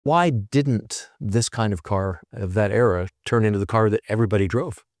Why didn't this kind of car of that era turn into the car that everybody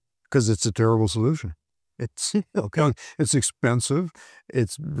drove? Because it's a terrible solution. It's okay. It's expensive.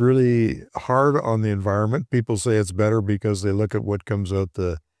 It's really hard on the environment. People say it's better because they look at what comes out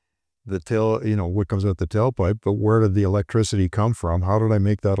what comes out the tailpipe, but where did the electricity come from? How did I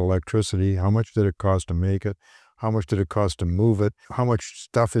make that electricity? How much did it cost to make it? How much did it cost to move it? How much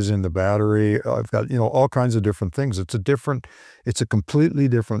stuff is in the battery? I've got, all kinds of different things. It's a completely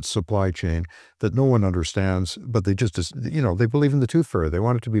different supply chain that no one understands, but they just, they believe in the tooth fairy. They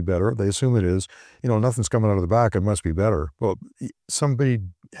want it to be better. They assume it is. Nothing's coming out of the back. It must be better. Well, somebody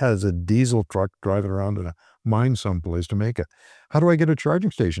has a diesel truck driving around in a mine someplace to make it. How do I get a charging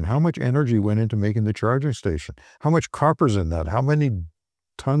station? How much energy went into making the charging station? How much copper's in that? How many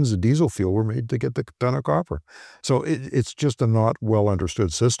tons of diesel fuel were made to get the ton of copper? So it's just a not well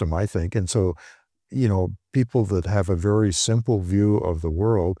understood system, I think. And so, people that have a very simple view of the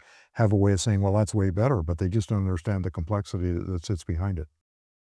world have a way of saying, well, that's way better, but they just don't understand the complexity that sits behind it.